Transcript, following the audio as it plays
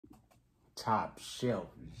Top shelf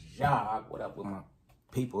job. What up with my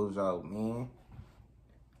peoples out, man?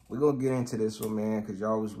 We're gonna get into this one, man, because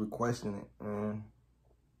y'all was requesting it, man.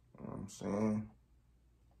 You know what I'm saying?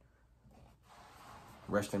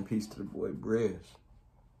 Rest in peace to the boy Bris.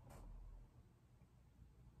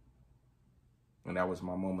 And that was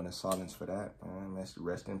my moment of silence for that, man. Let's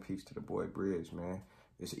rest in peace to the boy Bris, man.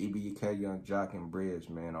 It's EBK Young Jock and Bris,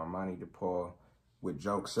 man. Armani Depaul with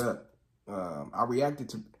Jokes Up. I reacted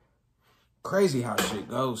to... Crazy how shit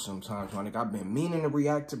goes sometimes, my nigga. I've been meaning to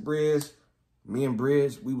react to Bris. Me and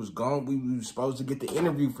Bris, we was gone. We was supposed to get the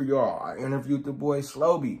interview for y'all. I interviewed the boy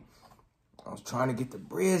Slowby. I was trying to get the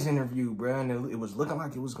Bris interview, bro, and it was looking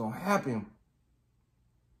like it was gonna happen.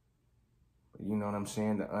 But you know what I'm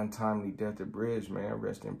saying? The untimely death of Bris, man.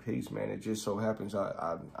 Rest in peace, man. It just so happens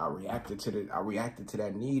I reacted to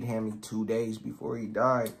that need hammy 2 days before he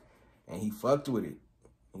died, and he fucked with it.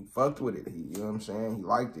 He fucked with it. You know what I'm saying? He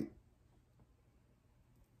liked it.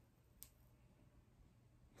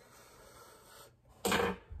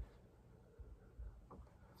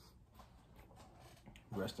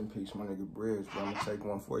 Rest in peace, my nigga Bris, bro. I'm gonna take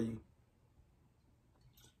one for you.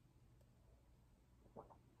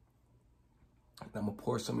 I'm gonna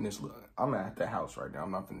pour some of this. I'm at the house right now.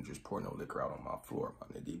 I'm not gonna just pour no liquor out on my floor, my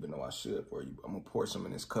nigga, even though I should for you. I'm gonna pour some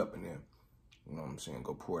in this cup and then, you know what I'm saying,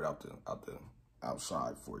 go pour it out the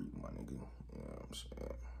outside for you, my nigga. You know what I'm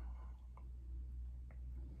saying?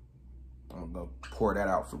 I'm gonna go pour that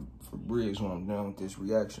out for Bris when I'm done with this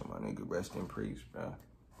reaction, my nigga. Rest in peace, bro.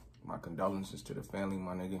 My condolences to the family,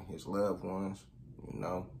 my nigga, his loved ones, you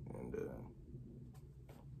know, and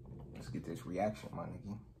let's get this reaction, my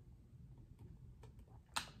nigga.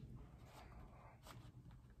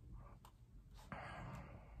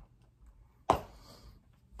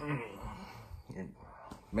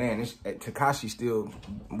 Man, Tekashi still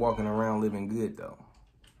walking around living good, though.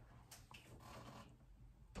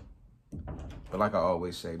 But like I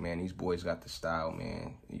always say, man, these boys got the style,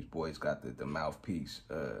 man. These boys got the mouthpiece.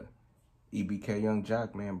 EBK Young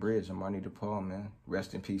Jock, man. Bris, Armani Depaul, man.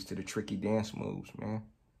 Rest in peace to the tricky dance moves, man.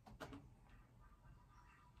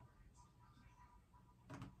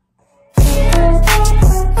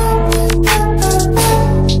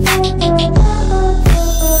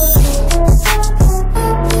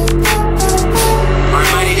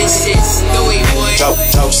 Armani, this is the way, boy.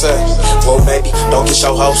 Jokes up, whoa baby, don't get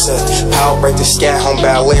your hopes up. Power break the sky, home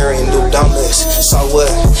Bel-Air and do donuts. So what?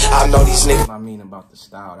 I know these niggas. What I mean about the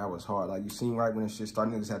style, that was hard. Like, you seen right when this shit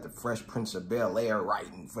started, niggas had the Fresh Prince of Bel-Air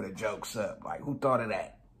writing for the Jokes Up. Like, who thought of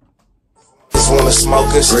that? Wanna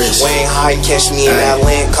smoke us, we ain't high, catch me in that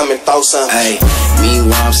land, come and throw some. Hey,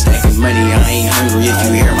 meanwhile I'm stacking money, I ain't hungry. If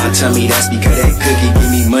you hear my tummy, that's because that cookie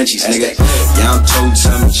give me munchies, nigga. Yeah, I'm told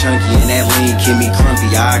something chunky, and that lean keep me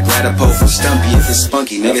crumpy. I grab a pole from Stumpy if it's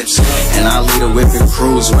spunky, nigga. And I lead a whip and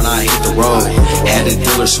cruise when I hit the road. Had the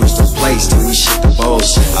dealer switch the place till we shit the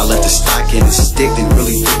bowls. I left the stock in the stick and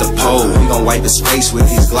really fit the pole. We gon' wipe his face with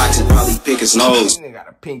these Glocks and probably pick his nose. This nigga got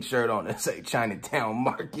a pink shirt on that say Chinatown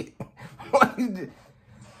Market.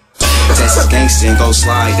 Texas gangsta and go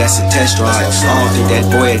slide, that's a test drive. I don't think that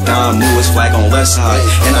boy at Don move his flag on left side.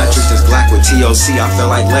 And I tricked this black with TOC, I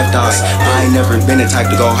feel like left eye. I ain't never been the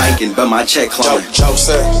type to go hiking, but my check climb.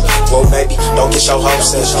 Jokes up, whoa baby, don't get your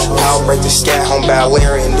hopes up. Power break the sky, home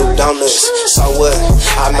Bel-Air and do donuts. So what?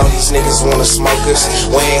 I know these niggas wanna smoke us.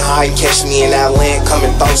 We ain't high, catch me in that land, come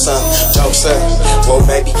and throw some. Jokes up, whoa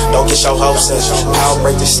baby, don't get your hopes up. Power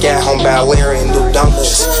break the sky, home Bel-Air and do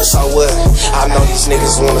donuts. So what? I know these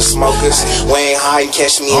niggas wanna smoke us. We ain't high,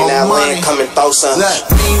 catch me in that land, come and throw some. Look,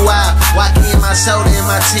 meanwhile, walking in my soda and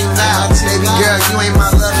my team loud. Baby girl, you ain't my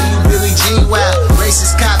lover, you Billie Jean wild.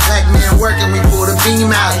 Racist cop, black man working, we pull the beam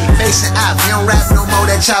out. Facing out, we don't rap no more,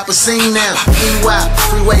 that chopper scene now. Meanwhile,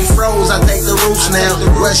 freeway froze, I take the roofs now.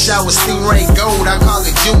 Rush hour, Stingray Gold, I call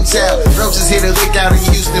it Junetown. Roaches hit a lick out in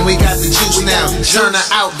Houston, we got the juice now. Turn her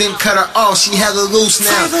out, then cut her off, she hella loose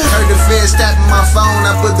now. Heard the feds tapping my phone,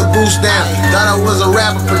 I put the boost down. Thought I was a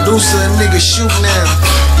rapper, producer, a nigga shoot now.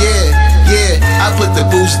 Yeah, I put the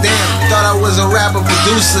boost down. Thought I was a rapper,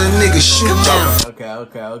 producer, a nigga shoot down.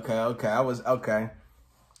 Okay. I was okay.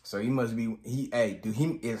 So he must be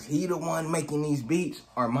is he the one making these beats?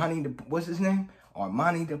 What's his name?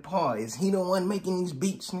 Armani Depaul. Is he the one making these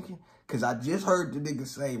beats, nigga? Cause I just heard the nigga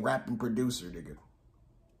say rapping producer, nigga.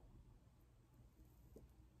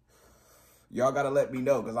 Y'all gotta let me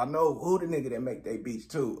know, cause I know who the nigga that make they beats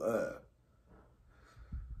too.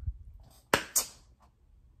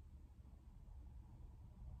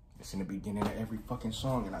 It's in the beginning of every fucking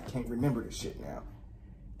song, and I can't remember this shit now.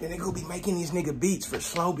 Then they go be making these nigga beats for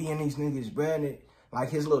Slowby and these niggas, bruh. Like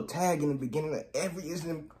his little tag in the beginning of every is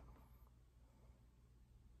them.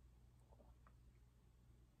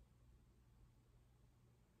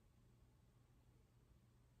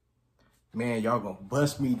 Man, y'all gonna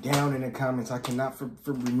bust me down in the comments. I cannot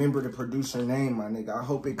remember the producer name, my nigga. I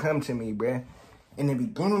hope it come to me, bruh. In the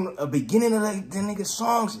beginning of the nigga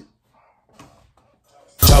songs.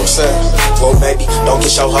 Jokes up, well baby, don't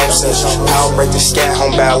get your hopes up. I'll break the scat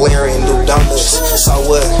home by Larry and do donuts. So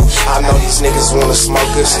what? I know these niggas wanna smoke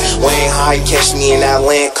us. We ain't high, catch me in that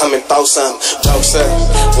land, come and throw some. Jokes up,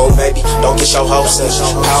 well baby, don't get your hopes up.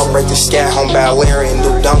 I'll break the scat home by Larry and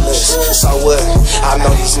do donuts. So what? I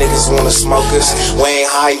know these niggas wanna smoke us. We ain't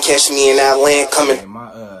high, catch me in that land, come and.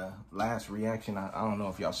 My last reaction, I don't know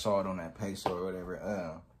if y'all saw it on that page or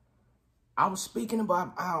whatever. I was speaking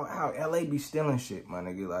about how LA be stealing shit, my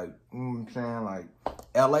nigga. Like, you know what I'm saying? Like,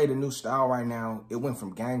 LA, the new style right now, it went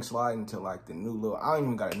from gang sliding to like the new little, I don't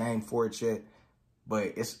even got a name for it yet,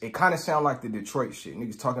 but it kind of sound like the Detroit shit.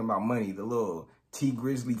 Niggas talking about money, the little T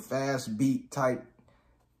Grizzly fast beat type.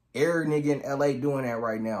 Every nigga in LA doing that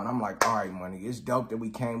right now. And I'm like, all right, my nigga, it's dope that we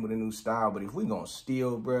came with a new style, but if we gonna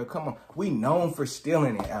steal, bro, come on. We known for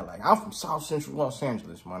stealing in LA. I'm from South Central Los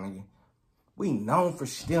Angeles, my nigga. We known for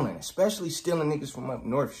stealing, especially stealing niggas from up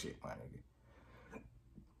north shit, my nigga.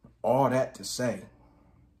 All that to say,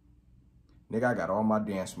 nigga, I got all my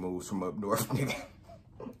dance moves from up north, nigga.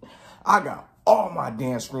 I got all my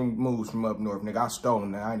dance moves from up north, nigga. I stole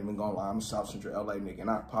them, nigga. I ain't even gonna lie. I'm a South Central LA, nigga,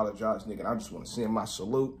 and I apologize, nigga. And I just want to send my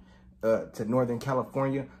salute to Northern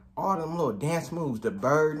California. All them little dance moves, the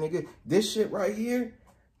bird, nigga. This shit right here,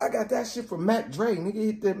 I got that shit from Mac Dre, nigga.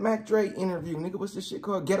 Hit the Mac Dre interview, nigga. What's this shit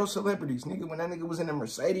called? Ghetto Celebrities, nigga. When that nigga was in the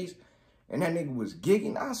Mercedes and that nigga was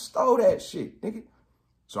gigging, I stole that shit, nigga.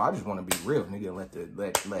 So I just want to be real, nigga. Let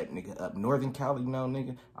nigga up Northern Cali know,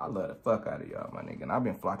 nigga. I love the fuck out of y'all, my nigga. And I've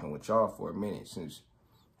been flocking with y'all for a minute since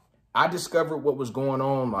I discovered what was going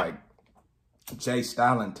on, like Jay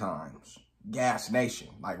Stalin times, Gas Nation,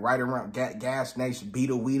 like right around Gas Nation,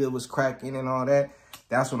 Beta Weeda was cracking and all that.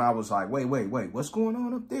 That's when I was like, wait, what's going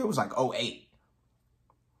on up there? It was like 08. It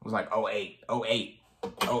was like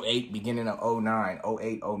 08, beginning of 09,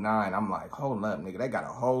 08, 09. I'm like, hold up, nigga. They got a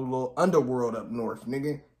whole little underworld up north,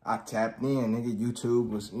 nigga. I tapped in, nigga. YouTube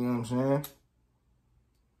was, you know what I'm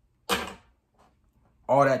saying?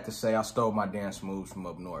 All that to say, I stole my dance moves from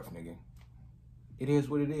up north, nigga. It is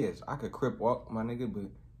what it is. I could crip walk, my nigga,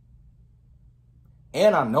 but...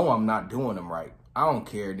 And I know I'm not doing them right. I don't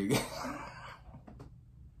care, nigga.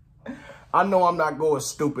 I know I'm not going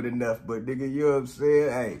stupid enough, but nigga, you know what I'm saying?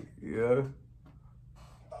 Hey, yeah.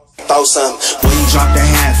 Throw some. When you drop the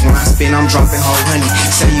half, when I spin, I'm dropping whole honey.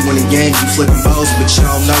 Say you in the game, you flipping bows, but you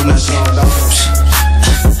don't know nothing.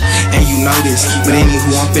 And you know this, but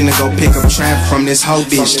anywho, I'm finna go pick up trap from this hoe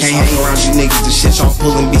bitch. Can't hang around you niggas, the shit y'all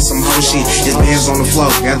pullin' be some hoe shit. His bands on the floor,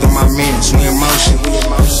 gather my mans, we in motion.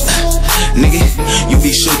 Nigga, you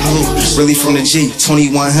be shooting who? Really from the G,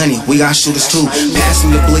 2100, we got shooters too. Pass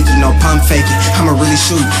me the blicky, no pump faking, I'ma really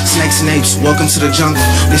shoot. Snakes and apes, welcome to the jungle,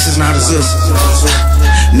 this is not a zoo.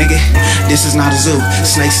 Nigga, this is not a zoo.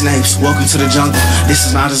 Snakes and apes, welcome to the jungle, this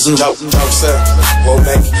is not a zoo. Jokes up, well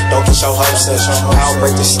baby, don't get your hopes up. I'll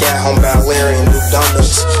break the scat home by Larry and do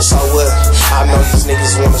donuts. So what? I know these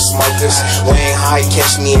niggas wanna smoke us. We ain't high,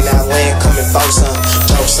 catch me in that land, come and throw some.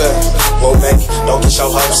 Jokes up, well baby, don't get your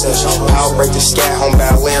hopes up. I'll break the scat home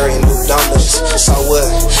by Larry and do donuts. So what?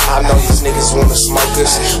 I know these niggas wanna smoke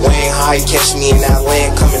us. We ain't high, catch me in that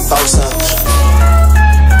land, come and throw some.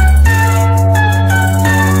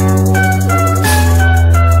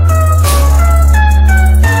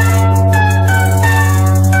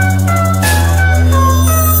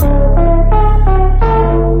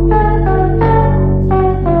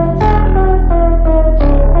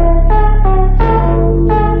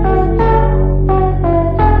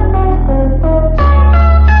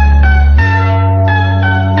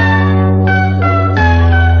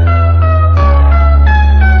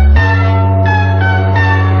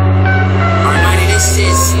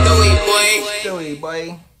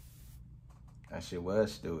 That shit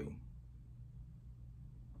was Stewie.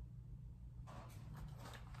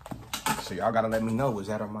 So y'all gotta let me know, was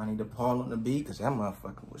that Armani Depaul on the beat? Cause that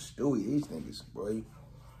motherfucker was Stewie. These niggas, boy.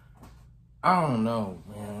 I don't know,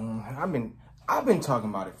 man. I've been talking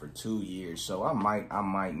about it for 2 years, so I might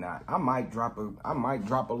not. I might drop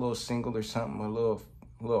a little single or something, a little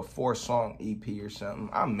 4-song EP or something.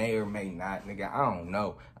 I may or may not, nigga. I don't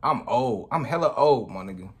know. I'm old. I'm hella old, my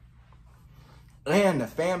nigga. And the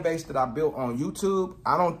fan base that I built on YouTube,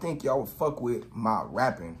 I don't think y'all would fuck with my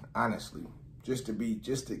rapping, honestly. Just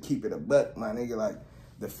to keep it a buck, my nigga. Like,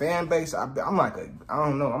 the fan base, I'm like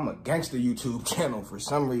I'm a gangster YouTube channel for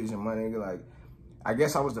some reason, my nigga. Like, I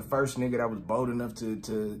guess I was the first nigga that was bold enough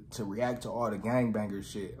to react to all the gangbanger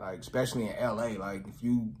shit. Like, especially in LA. Like, if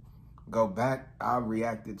you go back, I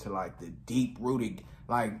reacted to like the deep-rooted,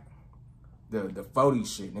 like the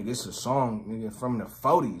 40s shit, nigga. It's a song, nigga, from the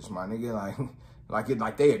 40s, my nigga,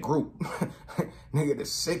 like they a group. Nigga, the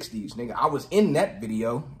 60s, nigga. I was in that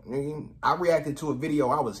video, nigga. I reacted to a video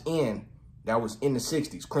I was in that was in the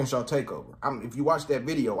 60s, Crenshaw Takeover. If you watch that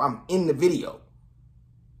video, I'm in the video.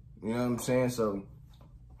 You know what I'm saying? So,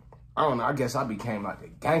 I don't know, I guess I became like a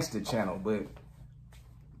gangster channel, but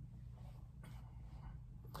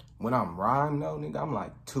when I'm rhyme, though, nigga, I'm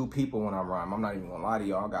like 2 people when I rhyme. I'm not even gonna lie to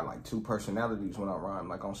y'all. I got like 2 personalities when I rhyme,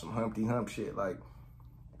 like on some Humpty Hump shit. Like,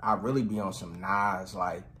 I really be on some Nas,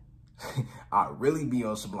 like, I really be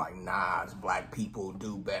on some like Nas, black people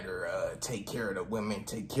do better, take care of the women,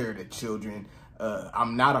 take care of the children.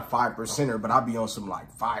 I'm not a 5%er, but I be on some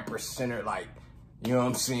like 5%er, like, you know what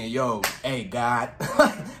I'm saying? Yo, hey, God.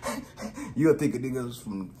 You'll think a nigga's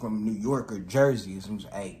from New York or Jersey. So I'm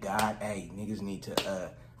just, hey, God, hey, niggas need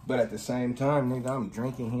to, but at the same time, nigga, I'm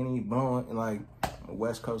drinking Henny, blowing, like, a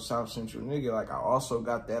West Coast, South Central nigga. Like, I also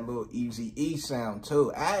got that little Eazy-E sound,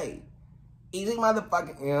 too. Hey, easy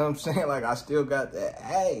motherfucking, you know what I'm saying? Like, I still got that,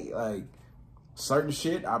 hey, like, certain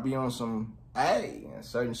shit, I be on some, hey, and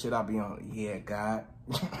certain shit I be on, yeah, God.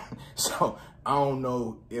 So, I don't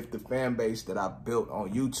know if the fan base that I built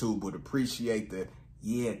on YouTube would appreciate the,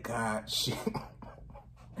 yeah, God shit.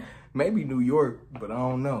 Maybe New York, but I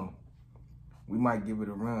don't know. We might give it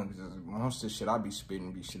a run, because most of the shit I be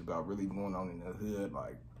spitting be shit about really going on in the hood,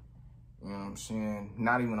 like, you know what I'm saying?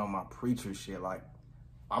 Not even on my preacher shit, like,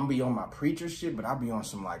 I'm be on my preacher shit, but I be on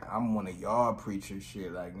some, like, I'm one of y'all preacher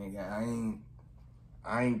shit, like, nigga,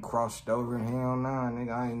 I ain't crossed over, hell nah,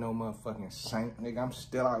 nigga, I ain't no motherfucking saint, nigga, I'm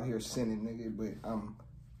still out here sinning, nigga, but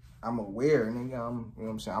I'm aware, nigga, you know what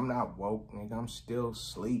I'm saying? I'm not woke, nigga, I'm still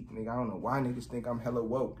asleep, nigga, I don't know why niggas think I'm hella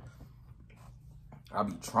woke. I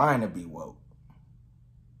be trying to be woke.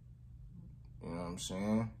 You know what I'm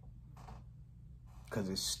saying? Because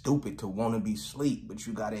it's stupid to want to be asleep, but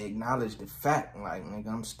you got to acknowledge the fact. Like, nigga,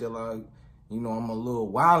 I'm still, you know, I'm a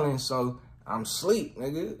little wildin', so I'm asleep,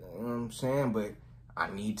 nigga. You know what I'm saying? But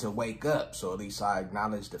I need to wake up, so at least I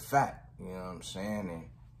acknowledge the fact. You know what I'm saying?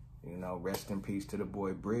 And, you know, rest in peace to the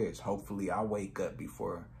boy Bris. Hopefully I wake up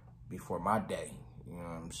before my day. You know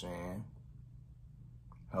what I'm saying?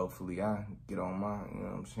 Hopefully I get on my, you know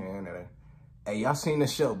what I'm saying? Hey, y'all seen the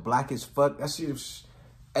show Black as Fuck? That shit was,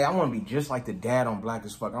 hey, I want to be just like the dad on Black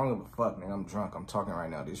as Fuck. I don't give a fuck, nigga. I'm drunk. I'm talking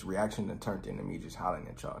right now. This reaction done turned into me just hollering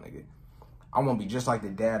at y'all, nigga. I want to be just like the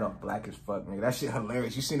dad on Black as Fuck, nigga. That shit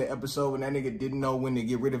hilarious. You seen the episode when that nigga didn't know when to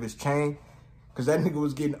get rid of his chain? Because that nigga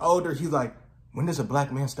was getting older. He's like, when does a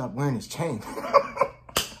black man stop wearing his chain?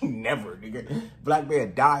 Never, nigga. Black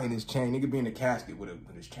man die in his chain. Nigga be in the casket with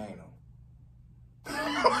his chain on.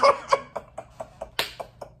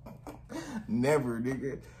 Never,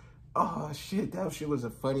 nigga. Oh, shit. That shit was the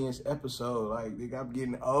funniest episode. Like, nigga, I'm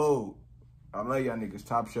getting old. I love y'all niggas.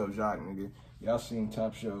 Top Shelf Jock, nigga. Y'all seen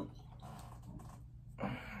Top Shelf.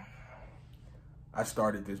 I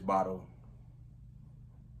started this bottle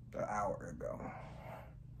an hour ago.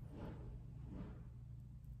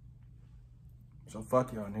 So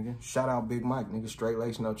fuck y'all, nigga. Shout out Big Mike, nigga. Straight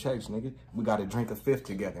lace, no chase, nigga. We gotta drink a 5th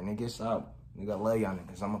together, nigga. It's up. Nigga, I love y'all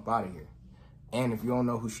niggas. I'm up out of here. And if you don't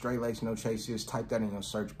know who Straight Lace No Chase is, type that in your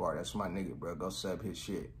search bar. That's my nigga, bro. Go sub his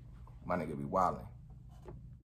shit. My nigga be wildin'.